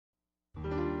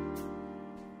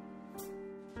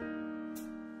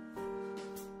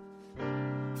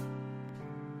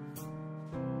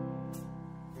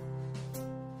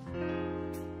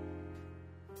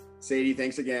Sadie,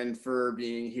 thanks again for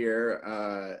being here.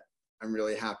 I'm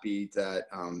really happy that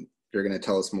you're going to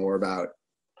tell us more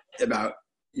about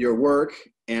your work.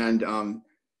 And,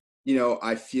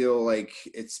 I feel like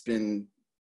it's been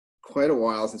quite a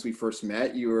while since we first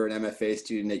met. You were an MFA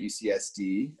student at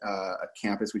UCSD, a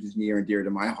campus which is near and dear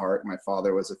to my heart. My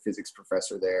father was a physics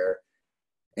professor there.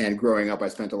 And growing up, I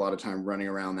spent a lot of time running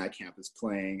around that campus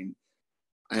playing.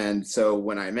 And so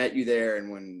when I met you there and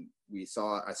when I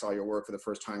saw your work for the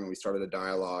first time and we started a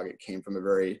dialogue, it came from a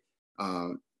very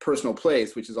personal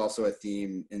place, which is also a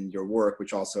theme in your work,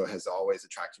 which also has always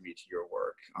attracted me to your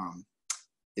work,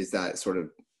 is that sort of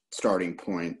starting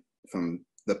point from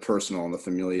the personal and the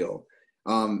familial.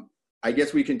 I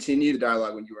guess we continued the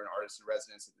dialogue when you were an artist in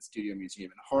residence at the Studio Museum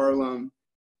in Harlem.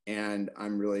 And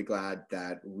I'm really glad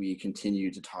that we continue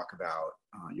to talk about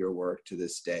your work to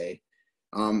this day.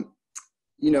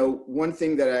 One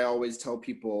thing that I always tell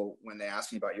people when they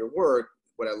ask me about your work,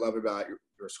 what I love about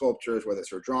your sculptures, whether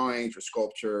it's your drawings, your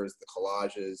sculptures, the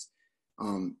collages,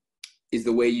 is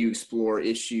the way you explore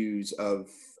issues of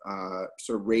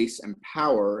sort of race and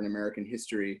power in American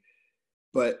history,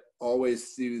 but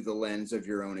always through the lens of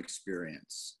your own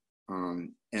experience.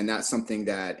 And that's something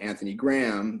that Anthony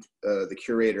Graham, the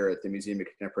curator at the Museum of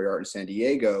Contemporary Art in San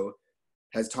Diego,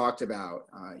 has talked about.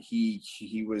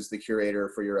 He was the curator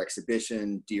for your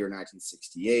exhibition, Dear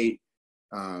 1968,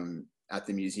 at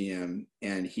the museum,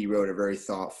 and he wrote a very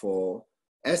thoughtful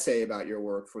essay about your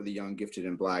work for the Young, Gifted,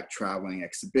 and Black traveling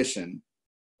exhibition.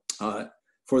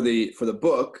 For the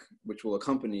book, which will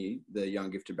accompany the Young,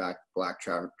 Gifted, Black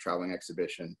traveling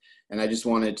exhibition. And I just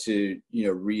wanted to,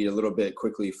 read a little bit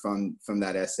quickly from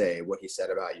that essay, what he said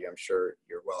about you. I'm sure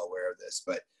you're well aware of this,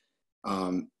 but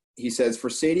he says, for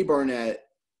Sadie Barnette,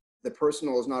 the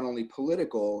personal is not only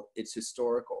political, it's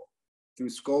historical. Through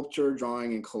sculpture,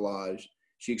 drawing, and collage,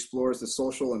 she explores the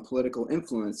social and political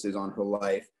influences on her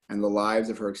life and the lives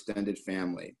of her extended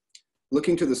family.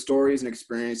 Looking to the stories and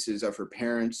experiences of her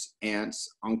parents, aunts,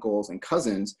 uncles, and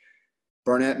cousins,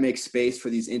 Barnette makes space for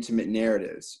these intimate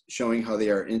narratives, showing how they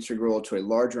are integral to a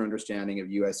larger understanding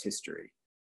of US history.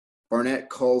 Barnette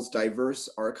culls diverse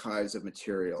archives of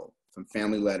material, from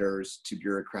family letters to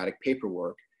bureaucratic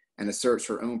paperwork, and asserts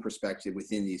her own perspective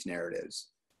within these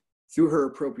narratives. Through her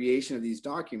appropriation of these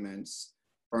documents,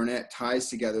 Barnette ties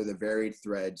together the varied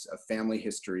threads of family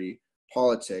history,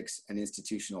 politics, and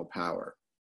institutional power.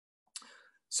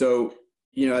 So,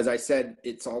 as I said,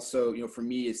 it's also, for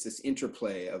me, it's this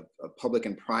interplay of public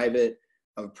and private,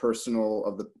 of personal,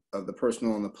 of the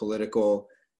personal and the political,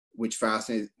 which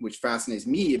fascinates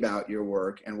me about your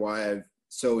work and why I've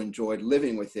so enjoyed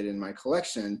living with it in my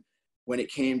collection. When it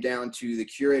came down to the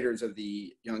curators of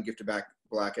the Young, Gifted,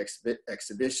 Black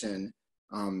exhibition,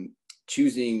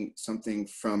 choosing something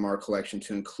from our collection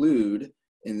to include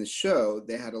in the show,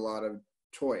 they had a lot of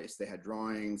choice. They had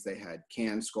drawings, they had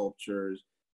can sculptures,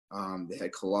 they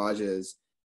had collages,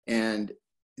 and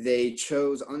they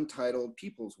chose Untitled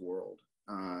People's World,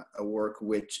 a work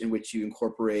in which you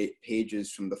incorporate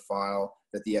pages from the file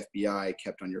that the FBI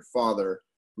kept on your father,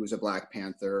 who was a Black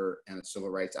Panther and a civil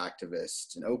rights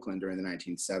activist in Oakland during the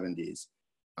 1970s.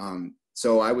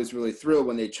 So I was really thrilled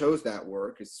when they chose that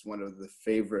work. It's one of the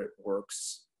favorite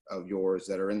works of yours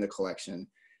that are in the collection.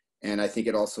 And I think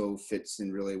it also fits in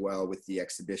really well with the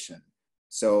exhibition.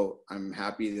 So I'm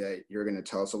happy that you're going to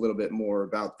tell us a little bit more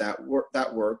about that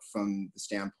work from the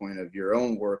standpoint of your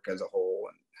own work as a whole,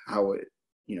 and how it,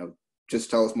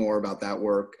 just tell us more about that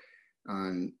work.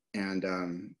 And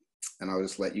I'll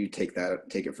just let you take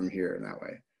it from here in that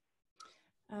way.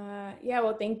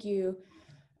 Well, thank you.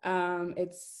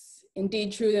 It's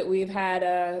indeed true that we've had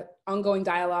an ongoing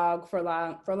dialogue for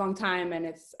a long time, and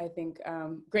it's, I think,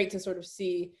 great to sort of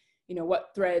see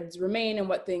what threads remain and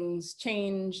what things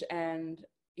change, and,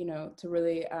 to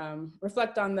really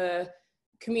reflect on the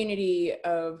community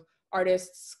of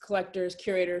artists, collectors,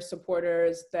 curators,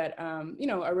 supporters that,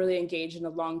 are really engaged in a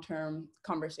long-term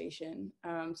conversation.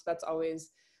 So that's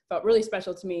always felt really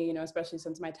special to me, especially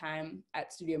since my time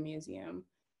at Studio Museum.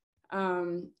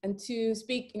 And to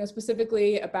speak,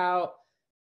 specifically about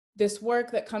this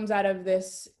work that comes out of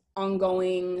this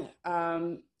ongoing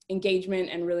engagement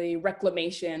and really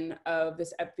reclamation of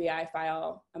this FBI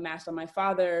file amassed on my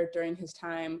father during his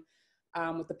time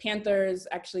with the Panthers,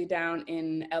 actually down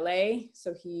in LA.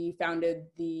 So he founded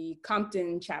the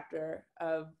Compton chapter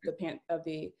of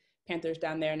the Panthers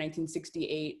down there in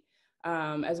 1968,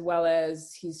 as well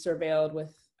as he's surveilled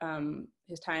with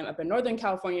his time up in Northern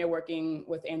California working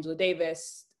with Angela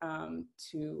Davis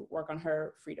to work on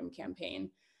her freedom campaign.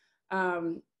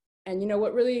 And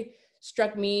what really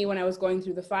struck me when I was going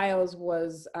through the files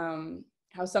was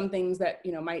how some things that,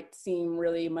 you know, might seem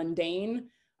really mundane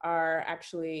are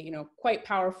actually, you know, quite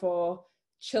powerful,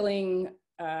 chilling,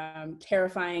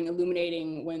 terrifying,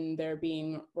 illuminating when they're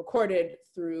being recorded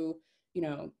through, you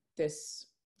know, this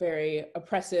very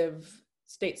oppressive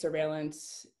state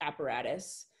surveillance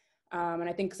apparatus. And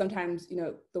I think sometimes, you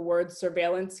know, the word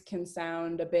surveillance can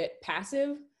sound a bit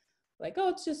passive, like, oh,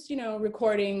 it's just, you know,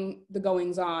 recording the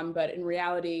goings on. But in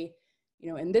reality,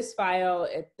 you know, in this file,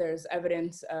 there's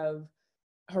evidence of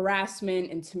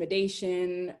harassment,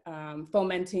 intimidation,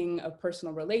 fomenting of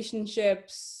personal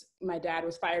relationships. My dad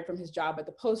was fired from his job at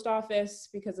the post office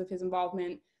because of his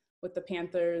involvement with the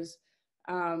Panthers.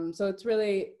 So it's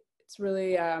really,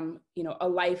 you know, a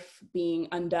life being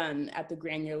undone at the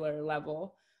granular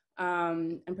level.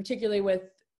 And particularly with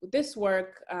this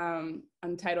work,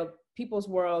 Untitled People's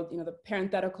World, you know, the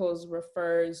parentheticals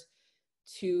refers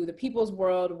to the People's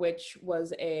World, which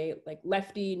was a like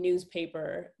lefty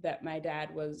newspaper that my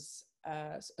dad was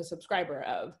a subscriber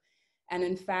of. And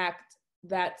in fact,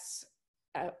 that's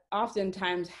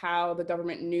oftentimes how the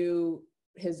government knew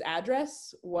his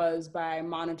address, was by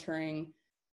monitoring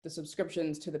the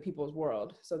subscriptions to the People's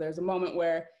World. So there's a moment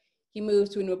where he moves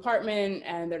to a new apartment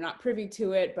and they're not privy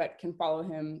to it, but can follow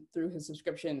him through his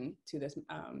subscription to this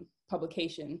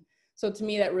publication. So to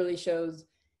me, that really shows,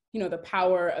 you know, the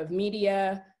power of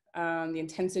media, the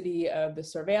intensity of the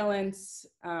surveillance,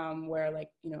 where, like,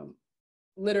 you know,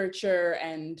 literature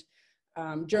and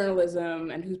journalism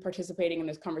and who's participating in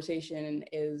this conversation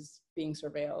is being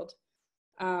surveilled.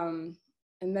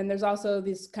 And then there's also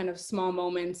these kind of small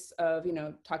moments of, you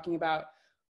know, talking about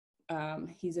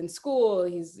he's in school,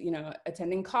 he's, you know,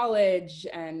 attending college,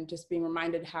 and just being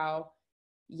reminded how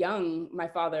young my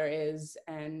father is,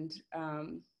 and,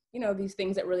 you know, these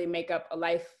things that really make up a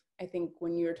life. I think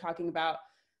when you're talking about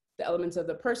the elements of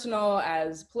the personal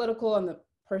as political and the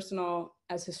personal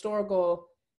as historical,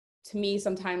 to me,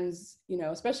 sometimes, you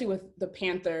know, especially with the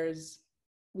Panthers,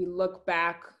 we look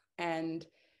back and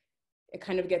it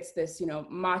kind of gets this, you know,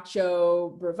 macho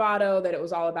bravado that it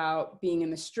was all about being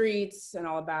in the streets and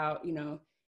all about, you know,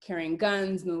 carrying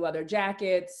guns and the leather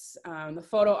jackets, the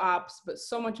photo ops, but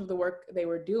so much of the work they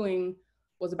were doing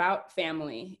was about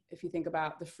family. If you think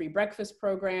about the free breakfast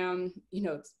program, you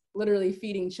know, it's literally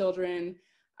feeding children.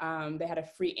 They had a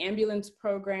free ambulance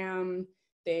program.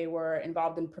 They were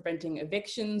involved in preventing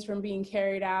evictions from being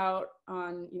carried out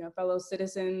on, you know, fellow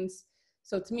citizens.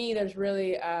 So to me, there's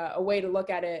really a way to look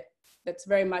at it that's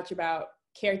very much about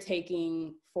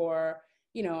caretaking for,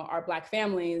 you know, our Black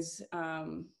families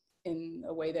in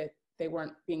a way that they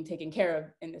weren't being taken care of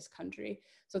in this country.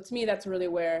 So to me, that's really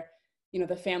where, you know,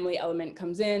 the family element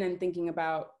comes in, and thinking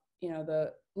about, you know,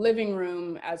 the living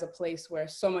room as a place where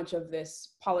so much of this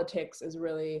politics is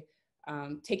really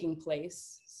taking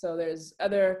place. So there's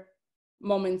other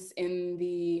moments in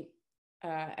the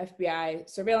FBI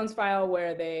surveillance file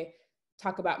where they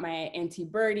talk about my Auntie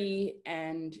Birdie,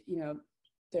 and, you know,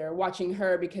 they're watching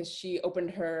her because she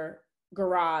opened her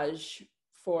garage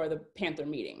for the Panther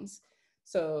meetings.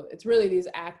 So it's really these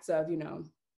acts of, you know,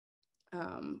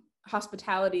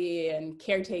 hospitality and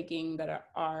caretaking that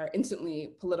are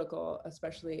instantly political,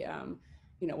 especially,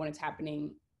 you know, when it's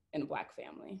happening in a Black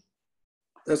family.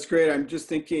 That's great. I'm just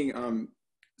thinking, you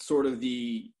sort of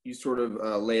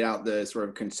laid out the sort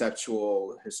of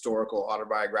conceptual, historical,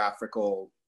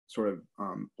 autobiographical sort of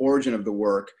origin of the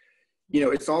work. You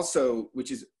know, it's also,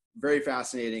 which is very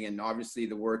fascinating, and obviously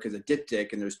the work is a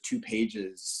diptych, and there's 2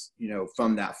 pages, you know,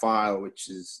 from that file, which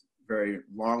is very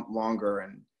longer,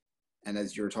 and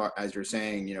as you're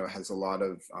saying, you know, has a lot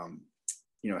of,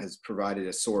 you know, has provided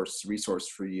a resource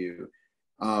for you.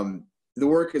 The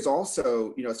work is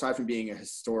also, you know, aside from being a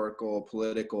historical,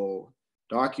 political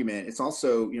document, it's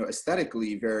also, you know,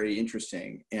 aesthetically very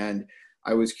interesting. And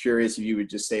I was curious if you would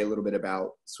just say a little bit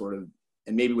about sort of,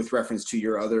 and maybe with reference to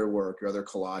your other work, your other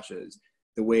collages,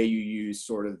 the way you use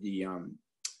sort of the,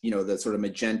 you know, the sort of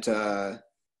magenta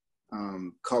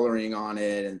coloring on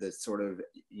it, and the sort of,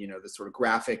 you know, the sort of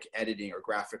graphic editing or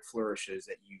graphic flourishes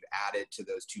that you've added to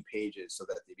those 2 pages so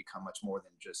that they become much more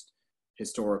than just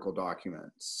historical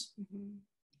documents. Mm-hmm.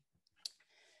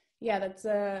 Yeah, that's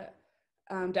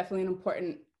definitely an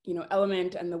important, you know,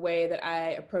 element, and the way that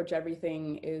I approach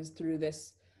everything is through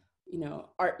this, you know,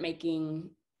 art making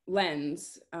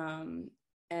lens.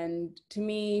 And to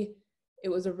me, it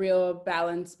was a real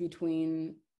balance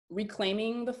between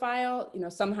reclaiming the file, you know,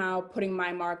 somehow putting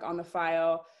my mark on the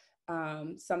file,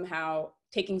 somehow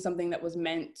taking something that was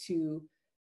meant to,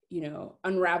 you know,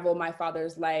 unravel my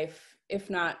father's life, if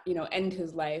not, you know, end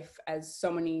his life, as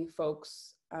so many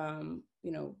folks,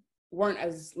 you know, weren't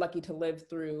as lucky to live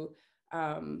through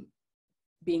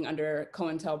being under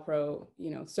COINTELPRO,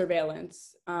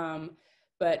 surveillance.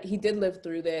 But he did live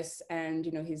through this, and,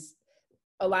 he's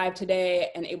alive today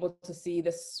and able to see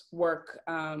this work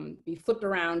be flipped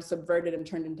around, subverted, and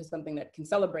turned into something that can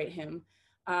celebrate him.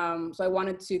 So I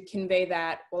wanted to convey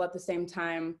that, while at the same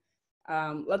time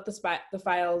let the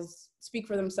files speak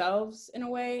for themselves in a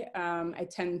way. I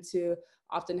tend to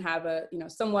often have a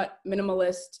somewhat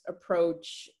minimalist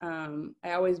approach.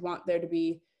 I always want there to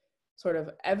be sort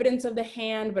of evidence of the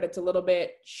hand, but it's a little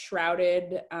bit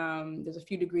shrouded. There's a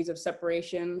few degrees of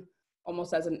separation,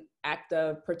 almost as an act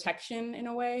of protection in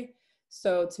a way.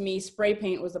 So to me, spray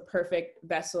paint was the perfect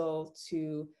vessel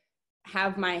to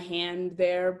have my hand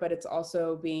there, but it's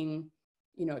also being,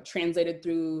 translated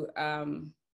through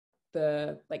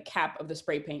the cap of the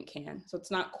spray paint can. So it's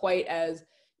not quite as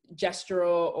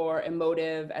gestural or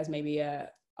emotive as maybe a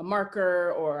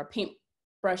marker or a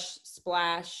paintbrush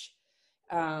splash.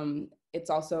 It's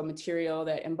also a material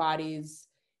that embodies,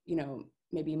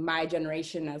 maybe my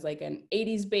generation as like an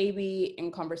 80s baby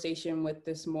in conversation with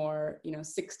this more,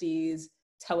 60s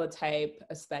teletype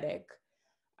aesthetic.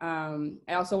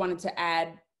 I also wanted to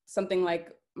add something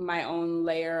like my own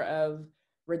layer of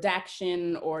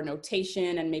redaction or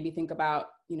notation, and maybe think about,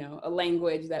 a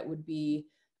language that would be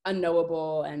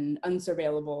unknowable and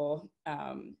unsurveillable,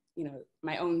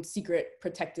 my own secret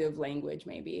protective language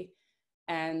maybe.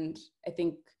 And I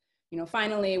think,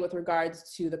 finally, with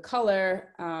regards to the color,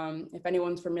 if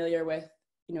anyone's familiar with,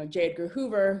 J. Edgar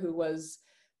Hoover, who was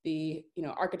the,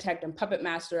 architect and puppet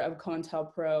master of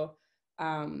COINTELPRO,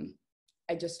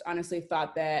 I just honestly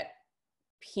thought that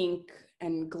pink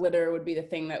and glitter would be the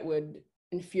thing that would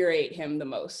infuriate him the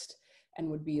most, and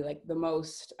would be like the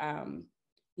most,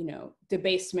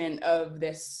 debasement of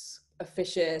this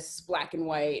officious black and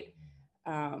white,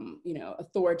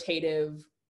 authoritative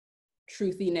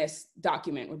truthiness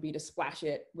document would be to splash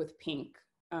it with pink.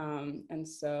 And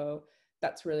so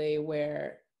that's really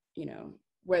where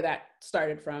that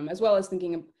started from, as well as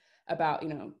thinking about,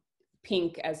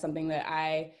 pink as something that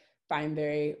I find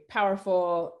very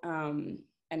powerful.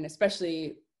 And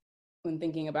especially when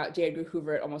thinking about J. Edgar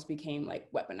Hoover, it almost became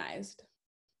like weaponized.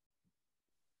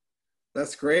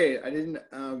 That's great. I didn't,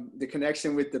 the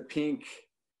connection with the pink,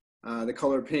 the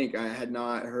color pink, I had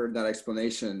not heard that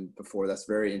explanation before. That's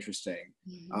very interesting.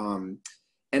 Mm-hmm.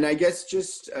 And I guess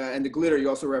just, and the glitter, you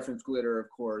also referenced glitter, of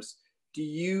course. Do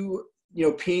you,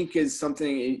 pink is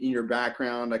something in your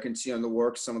background I can see on the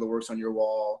work, some of the works on your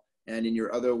wall and in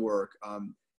your other work.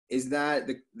 Is that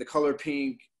the color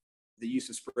pink, the use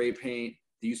of spray paint,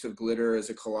 the use of glitter as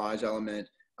a collage element,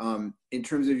 in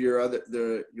terms of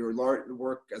your large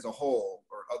work as a whole,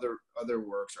 or other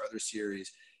works or other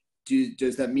series, do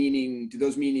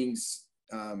those meanings,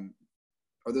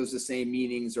 are those the same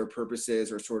meanings or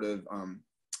purposes, or sort of,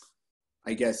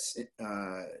 I guess,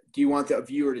 do you want the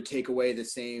viewer to take away the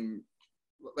same,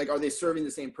 like, are they serving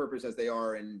the same purpose as they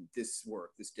are in this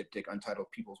work, this diptych, Untitled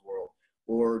People's World?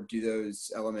 Or do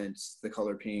those elements, the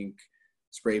color pink,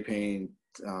 spray paint,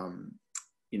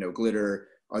 glitter,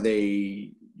 are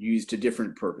they used to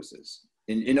different purposes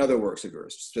in other works of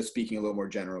yours? Just speaking a little more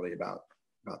generally about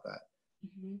that.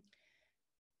 Mm-hmm.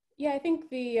 Yeah, I think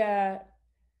the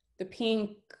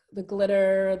pink, the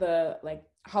glitter, the like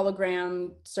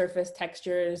hologram surface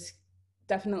textures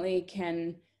definitely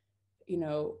can,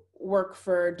 work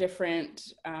for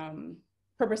different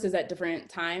purposes at different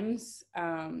times.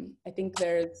 I think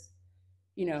there's,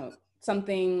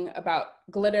 something about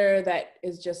glitter that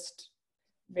is just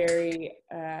very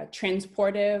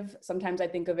transportive. Sometimes I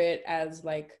think of it as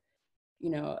like,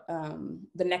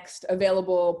 the next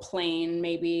available plane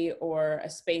maybe, or a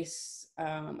space,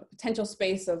 a potential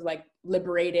space of like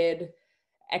liberated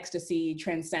ecstasy,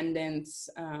 transcendence,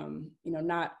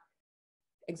 not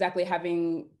exactly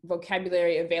having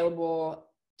vocabulary available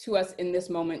to us in this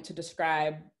moment to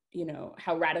describe,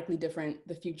 how radically different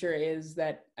the future is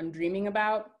that I'm dreaming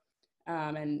about,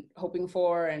 and hoping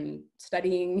for and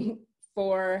studying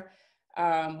for,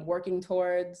 working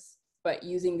towards, but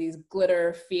using these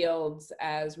glitter fields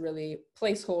as really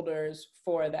placeholders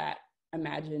for that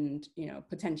imagined,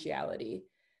 potentiality.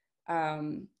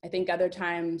 I think other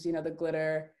times, the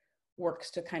glitter works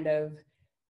to kind of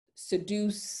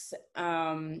seduce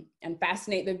and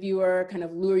fascinate the viewer, kind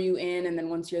of lure you in, and then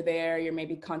once you're there, you're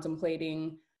maybe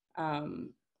contemplating,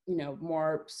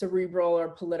 more cerebral or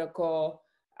political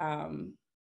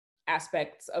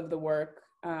aspects of the work.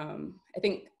 I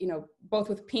think, both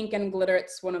with pink and glitter,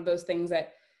 it's one of those things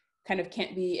that kind of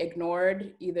can't be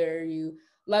ignored. Either you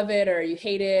love it or you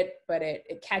hate it, but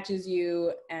it catches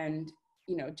you. And,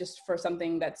 just for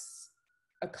something that's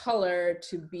a color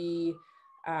to be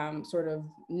sort of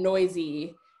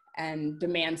noisy and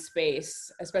demand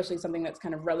space, especially something that's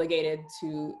kind of relegated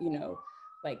to,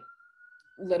 like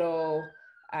little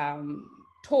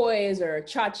toys or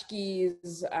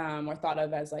tchotchkes, or thought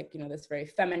of as like, this very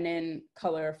feminine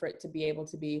color, for it to be able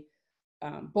to be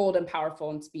bold and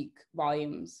powerful and speak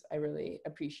volumes, I really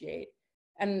appreciate.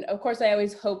 And of course, I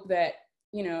always hope that,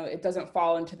 it doesn't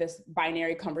fall into this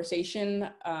binary conversation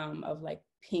of like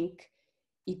pink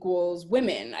equals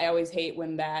women. I always hate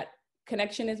when that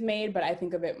connection is made, but I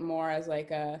think of it more as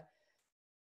like a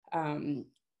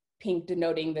pink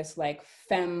denoting this like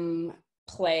femme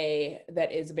play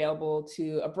that is available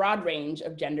to a broad range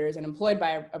of genders and employed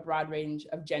by a broad range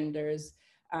of genders,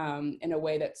 in a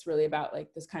way that's really about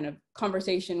like this kind of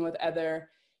conversation with other,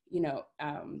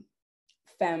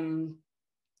 femme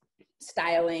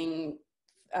styling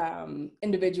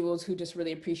individuals who just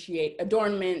really appreciate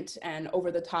adornment and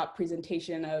over the top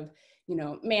presentation of,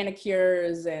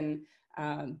 manicures and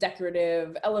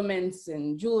decorative elements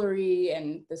and jewelry,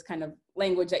 and this kind of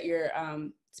language that you're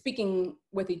speaking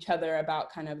with each other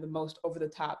about kind of the most over the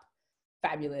top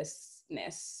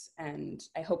fabulousness. And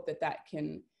I hope that that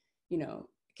can,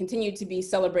 continue to be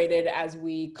celebrated as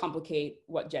we complicate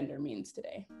what gender means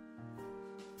today.